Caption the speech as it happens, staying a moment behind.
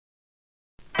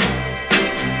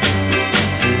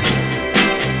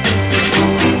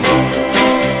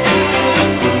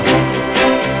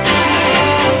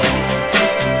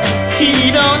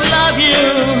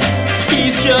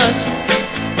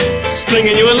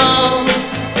stringing you along.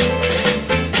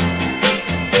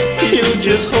 He'll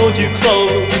just hold you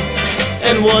close,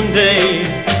 and one day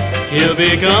he'll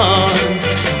be gone.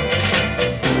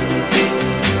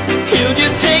 He'll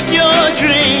just take your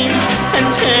dreams and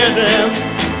tear them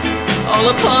all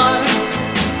apart.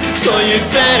 So you'd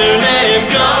better let him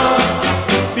go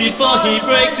before he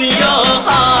breaks your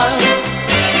heart.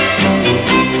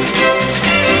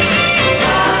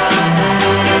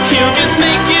 He'll just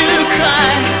make you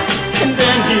cry, and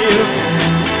then he'll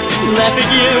laugh at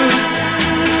you.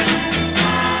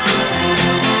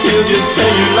 He'll just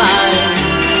tell you lies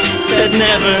that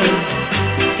never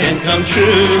can come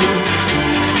true.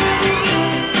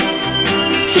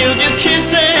 He'll just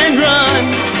kiss and run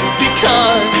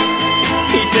because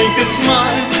he thinks it's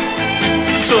smart.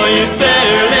 So you'd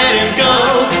better let him go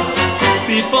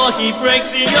before he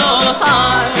breaks your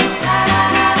heart.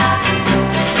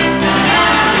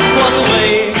 Walk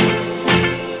away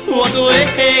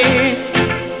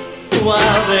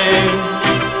while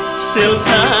there's still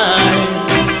time.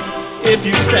 If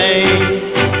you stay,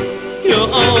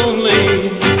 you'll only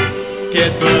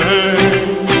get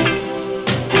burned.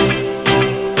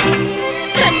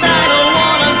 And I don't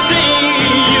wanna see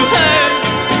you hurt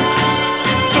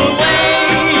the way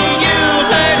you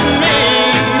hurt me,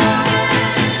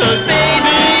 'cause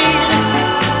baby,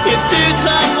 it's too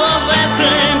tough a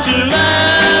lesson to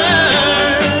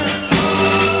learn.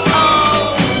 Oh,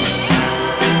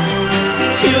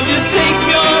 he'll just take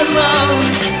your love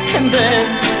and then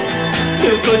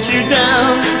he'll put you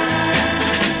down,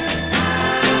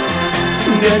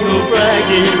 then go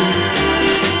bragging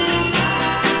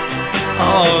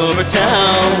all over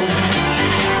town.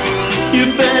 You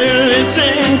better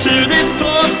listen to this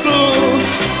poor fool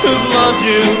who's loved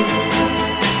you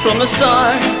from the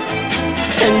start,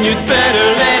 and you'd better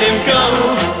let him go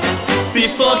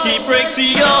before he breaks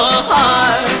your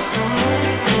heart.